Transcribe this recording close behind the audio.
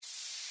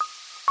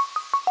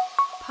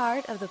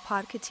part of the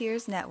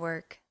Podcateers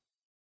Network.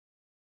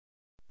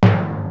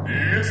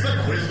 It's the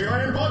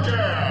Quizneyland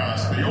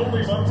Podcast, the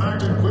only fun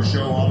fact and quiz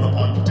show on the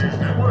Podcateers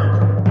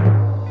Network.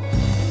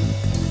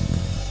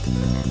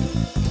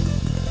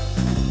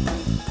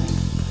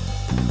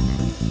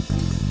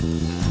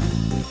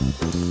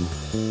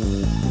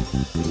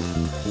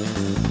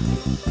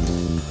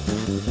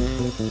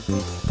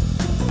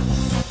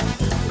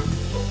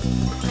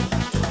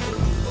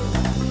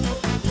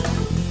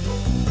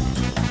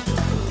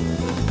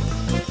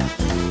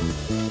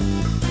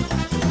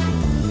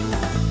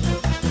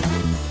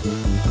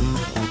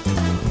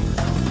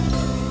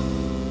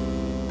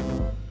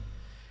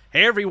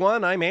 Hey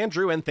everyone, I'm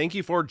Andrew, and thank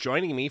you for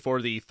joining me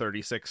for the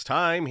 36th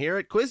time here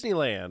at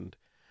Quizneyland.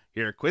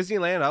 Here at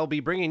Quizneyland, I'll be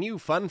bringing you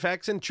fun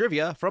facts and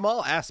trivia from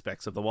all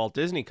aspects of the Walt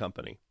Disney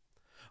Company.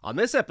 On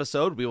this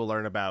episode, we will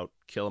learn about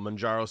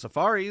Kilimanjaro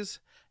safaris,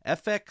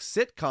 FX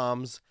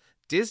sitcoms,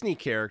 Disney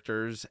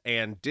characters,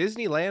 and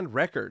Disneyland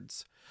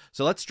records.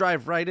 So let's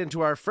dive right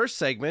into our first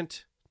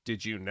segment,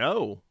 Did You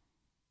Know?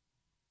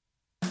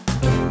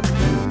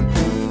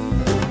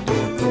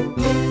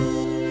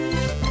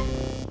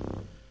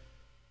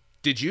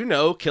 Did you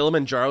know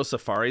Kilimanjaro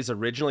Safaris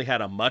originally had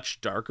a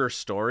much darker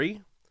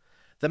story?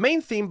 The main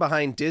theme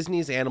behind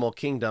Disney's Animal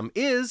Kingdom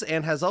is,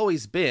 and has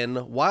always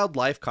been,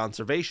 wildlife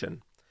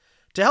conservation.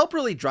 To help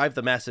really drive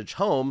the message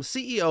home,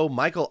 CEO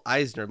Michael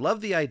Eisner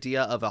loved the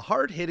idea of a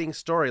hard-hitting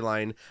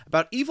storyline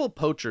about evil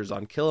poachers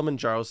on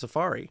Kilimanjaro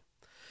Safari.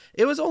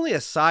 It was only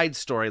a side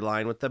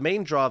storyline, with the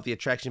main draw of the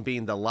attraction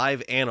being the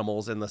live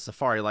animals in the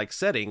safari-like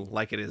setting,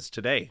 like it is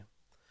today.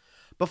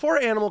 Before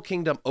Animal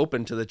Kingdom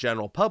opened to the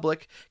general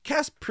public,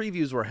 cast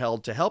previews were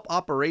held to help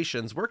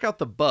operations work out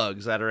the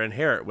bugs that are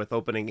inherent with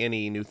opening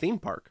any new theme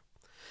park.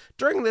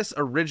 During this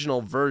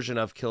original version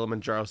of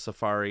Kilimanjaro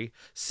Safari,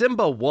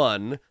 Simba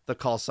 1, the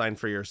call sign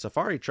for your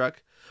safari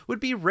truck, would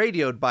be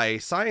radioed by a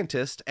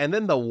scientist and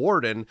then the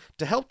warden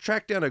to help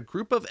track down a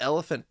group of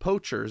elephant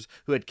poachers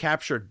who had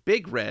captured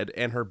Big Red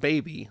and her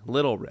baby,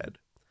 Little Red.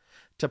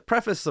 To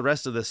preface the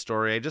rest of this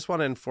story, I just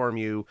want to inform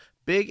you,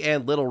 Big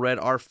and Little Red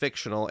are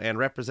fictional and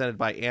represented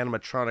by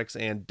animatronics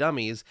and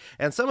dummies,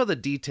 and some of the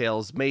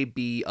details may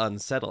be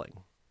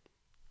unsettling.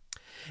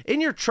 In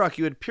your truck,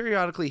 you would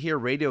periodically hear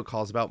radio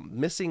calls about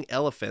missing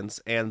elephants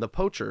and the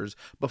poachers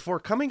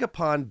before coming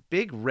upon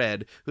Big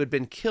Red, who had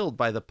been killed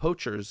by the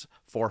poachers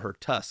for her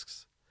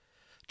tusks.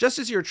 Just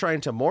as you're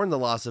trying to mourn the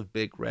loss of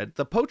Big Red,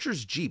 the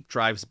poacher's jeep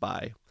drives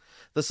by.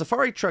 The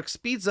safari truck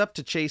speeds up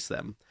to chase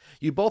them.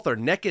 You both are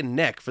neck and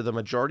neck for the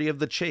majority of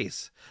the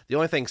chase. The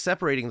only thing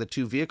separating the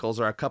two vehicles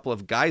are a couple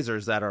of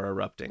geysers that are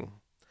erupting.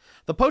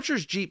 The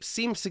poacher's jeep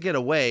seems to get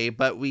away,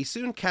 but we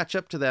soon catch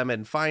up to them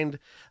and find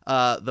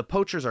the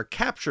poachers are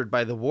captured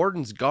by the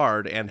warden's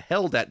guard and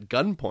held at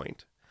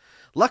gunpoint.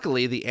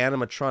 Luckily, the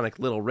animatronic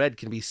Little Red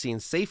can be seen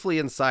safely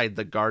inside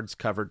the guard's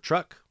covered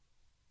truck.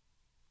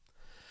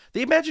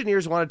 The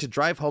Imagineers wanted to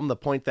drive home the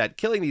point that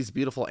killing these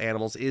beautiful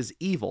animals is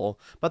evil,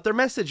 but their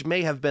message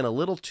may have been a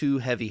little too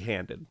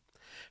heavy-handed.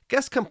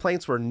 Guest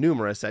complaints were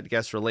numerous at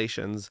Guest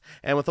Relations,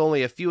 and with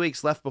only a few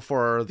weeks left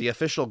before the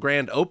official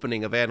grand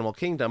opening of Animal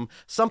Kingdom,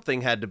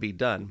 something had to be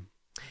done.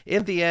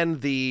 In the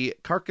end, the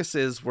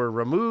carcasses were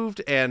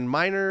removed and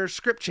minor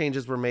script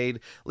changes were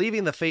made,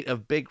 leaving the fate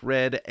of Big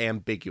Red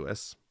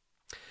ambiguous.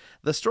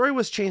 The story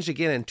was changed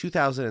again in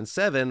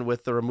 2007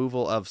 with the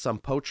removal of some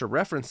poacher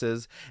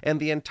references, and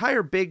the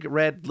entire Big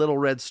Red, Little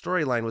Red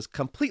storyline was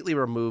completely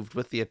removed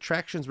with the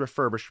attraction's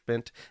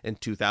refurbishment in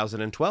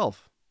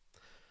 2012.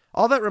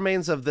 All that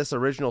remains of this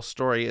original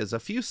story is a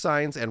few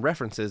signs and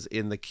references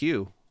in the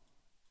queue.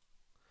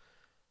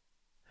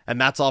 And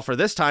that's all for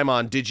this time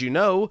on Did You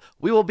Know?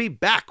 We will be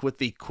back with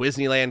the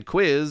Quizneyland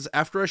quiz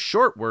after a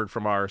short word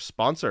from our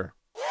sponsor.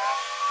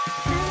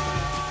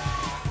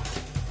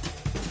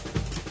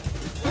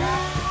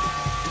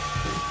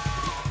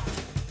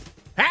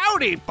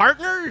 Howdy,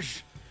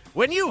 partners!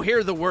 When you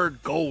hear the word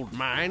gold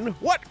mine,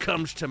 what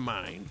comes to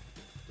mind?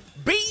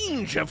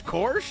 Beans, of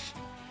course!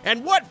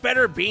 And what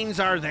better beans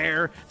are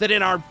there than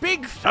in our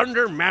Big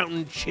Thunder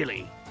Mountain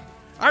chili?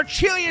 Our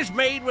chili is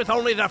made with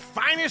only the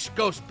finest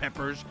ghost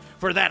peppers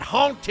for that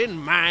haunting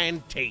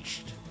mine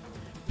taste.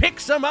 Pick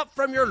some up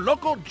from your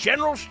local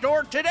general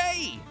store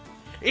today.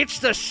 It's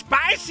the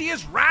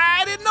spiciest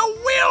ride in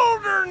the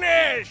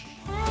wilderness!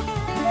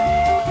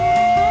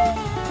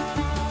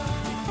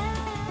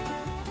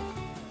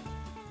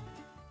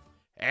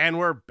 And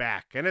we're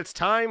back, and it's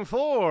time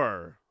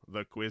for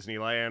the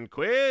Quizneyland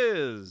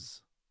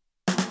quiz.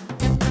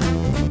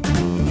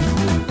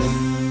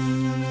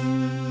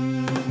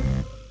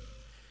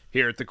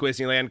 Here at the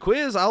Quizneyland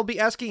quiz, I'll be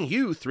asking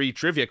you 3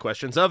 trivia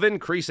questions of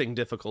increasing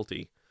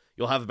difficulty.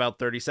 You'll have about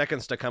 30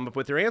 seconds to come up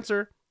with your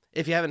answer.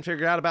 If you haven't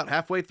figured out about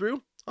halfway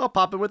through, I'll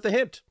pop in with the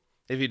hint.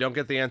 If you don't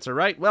get the answer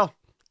right, well,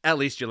 at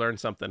least you learned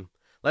something.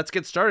 Let's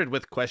get started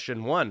with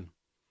question 1.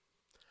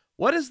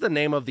 What is the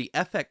name of the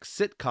FX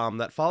sitcom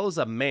that follows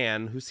a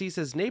man who sees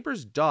his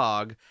neighbor's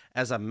dog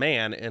as a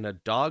man in a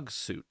dog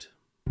suit?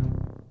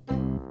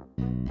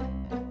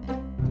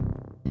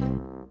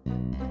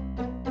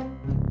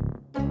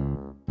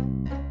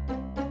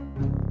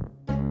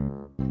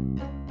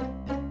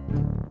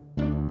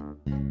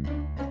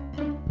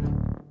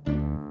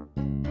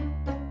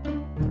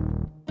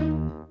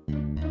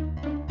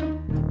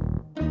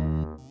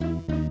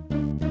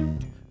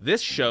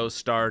 This show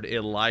starred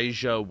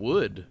Elijah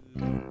Wood.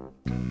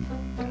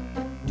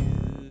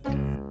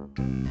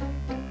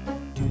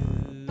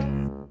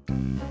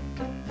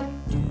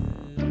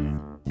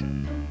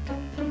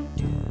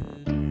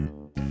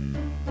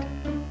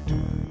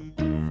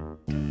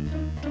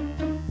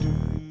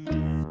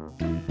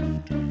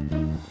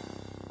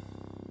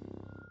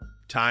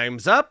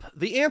 Time's up.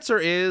 The answer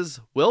is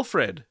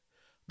Wilfred.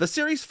 The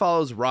series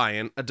follows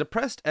Ryan, a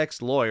depressed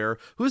ex-lawyer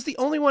who is the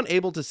only one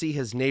able to see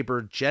his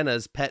neighbor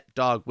Jenna's pet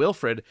dog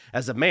Wilfred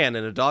as a man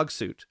in a dog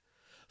suit.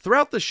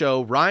 Throughout the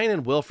show, Ryan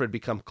and Wilfred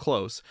become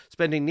close,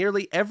 spending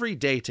nearly every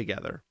day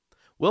together.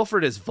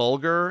 Wilfred is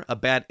vulgar, a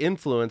bad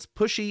influence,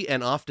 pushy,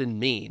 and often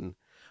mean.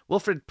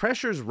 Wilfred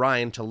pressures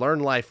Ryan to learn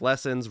life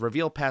lessons,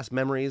 reveal past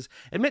memories,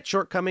 admit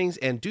shortcomings,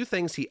 and do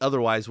things he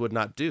otherwise would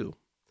not do.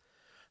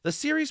 The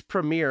series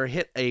premiere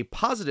hit a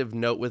positive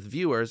note with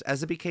viewers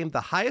as it became the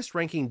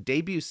highest-ranking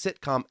debut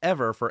sitcom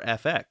ever for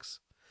FX.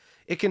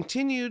 It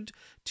continued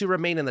to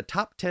remain in the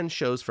top 10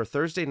 shows for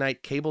Thursday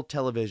night cable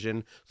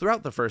television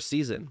throughout the first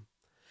season.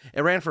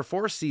 It ran for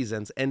 4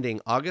 seasons,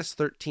 ending August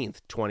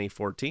 13th,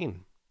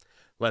 2014.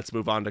 Let's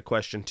move on to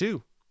question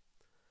 2.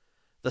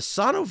 The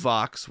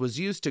Sonovox was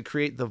used to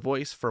create the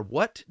voice for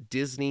what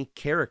Disney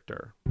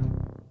character?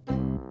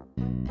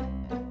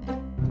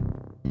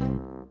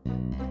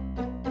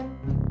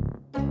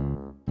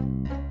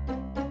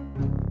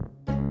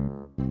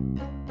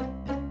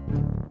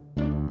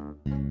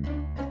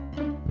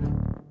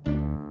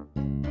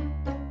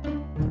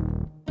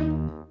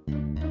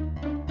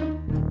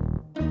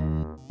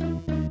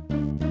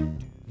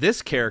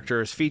 This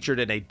character is featured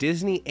in a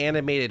Disney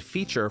animated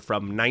feature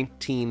from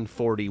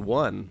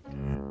 1941.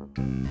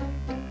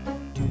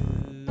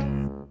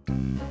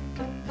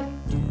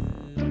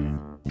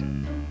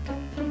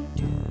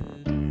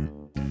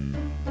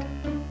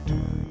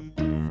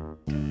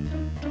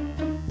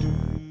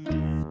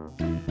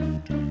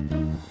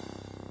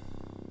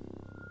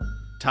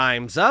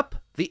 Time's up.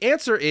 The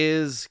answer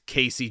is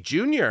Casey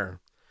Jr.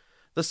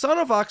 The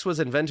Sonovox was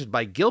invented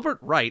by Gilbert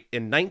Wright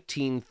in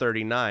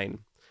 1939.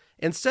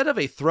 Instead of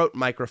a throat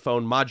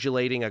microphone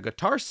modulating a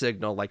guitar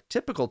signal like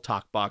typical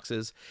talk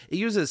boxes, it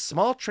uses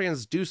small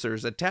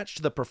transducers attached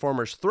to the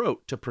performer's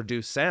throat to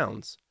produce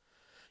sounds.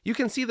 You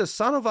can see the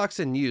Sonovox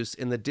in use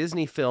in the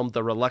Disney film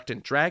The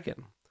Reluctant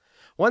Dragon.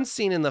 One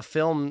scene in the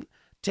film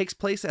takes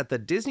place at the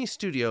Disney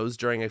Studios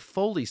during a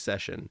Foley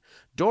session.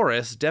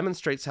 Doris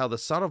demonstrates how the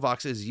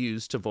Sonovox is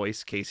used to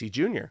voice Casey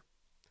Jr.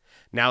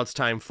 Now it's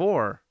time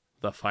for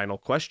the final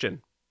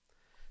question.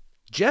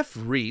 Jeff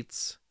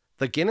Reitz,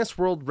 the Guinness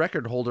World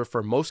Record holder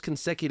for most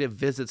consecutive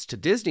visits to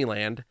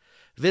Disneyland,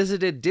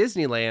 visited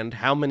Disneyland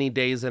how many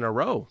days in a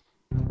row?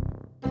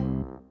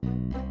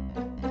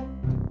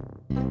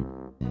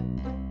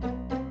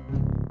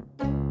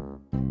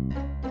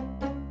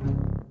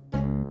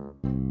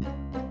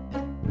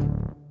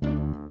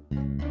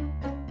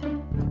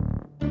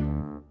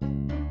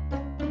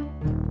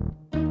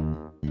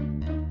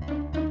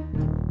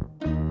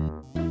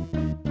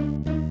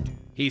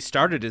 He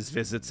started his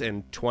visits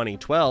in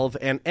 2012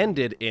 and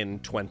ended in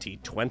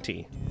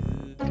 2020.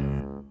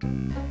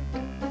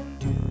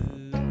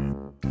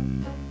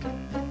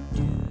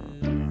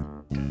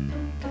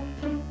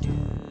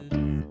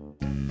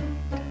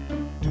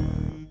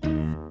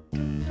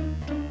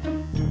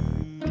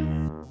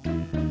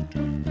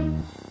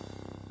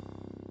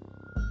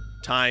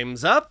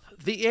 Time's up.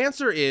 The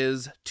answer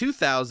is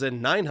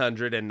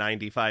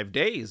 2,995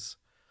 days.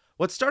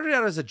 What started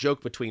out as a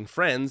joke between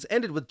friends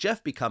ended with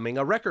Jeff becoming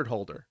a record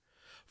holder.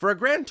 For a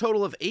grand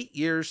total of 8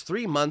 years,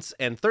 3 months,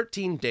 and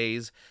 13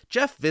 days,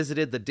 Jeff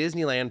visited the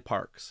Disneyland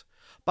parks.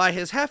 By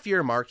his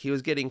half-year mark, he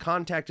was getting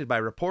contacted by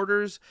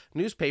reporters,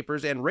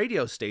 newspapers, and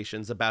radio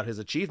stations about his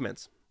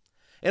achievements.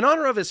 In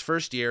honor of his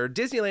first year,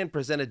 Disneyland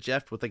presented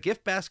Jeff with a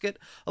gift basket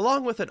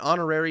along with an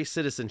honorary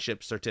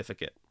citizenship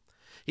certificate.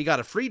 He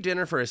got a free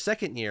dinner for his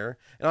second year,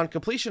 and on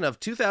completion of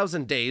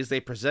 2,000 days, they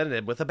presented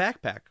him with a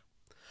backpack.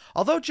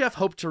 Although Jeff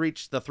hoped to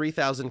reach the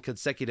 3,000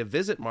 consecutive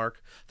visit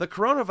mark, the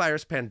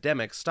coronavirus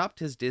pandemic stopped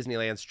his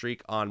Disneyland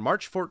streak on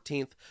March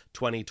 14th,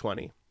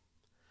 2020.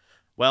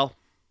 Well,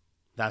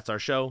 that's our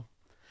show.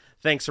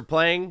 Thanks for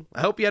playing.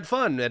 I hope you had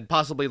fun and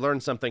possibly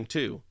learned something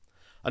too.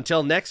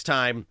 Until next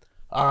time,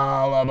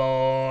 all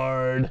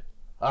aboard!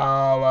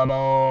 All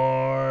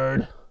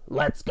aboard!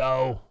 Let's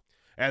go!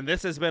 And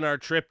this has been our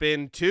trip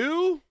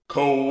into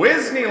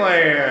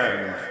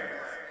Quizneyland!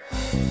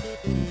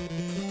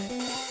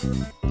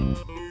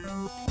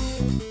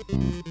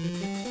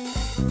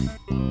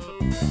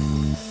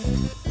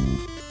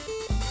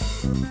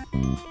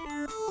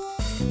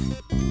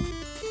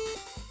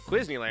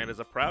 Quizneyland is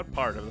a proud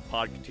part of the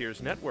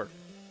Podcateers Network.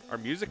 Our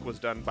music was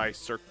done by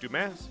Cirque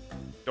Dumas.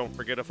 Don't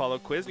forget to follow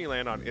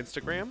Quizneyland on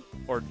Instagram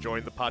or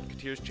join the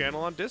Podcateers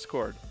channel on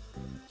Discord.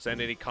 Send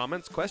any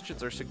comments,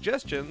 questions, or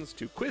suggestions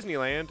to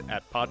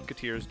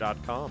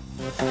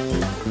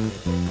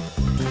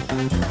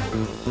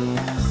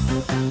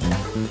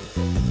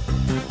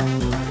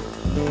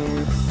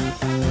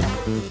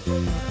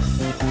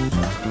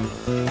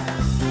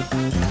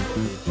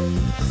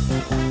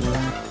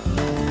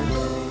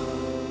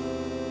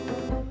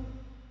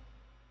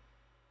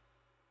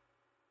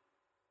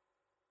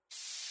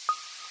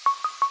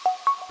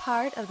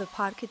part of the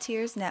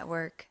Podcateers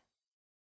Network.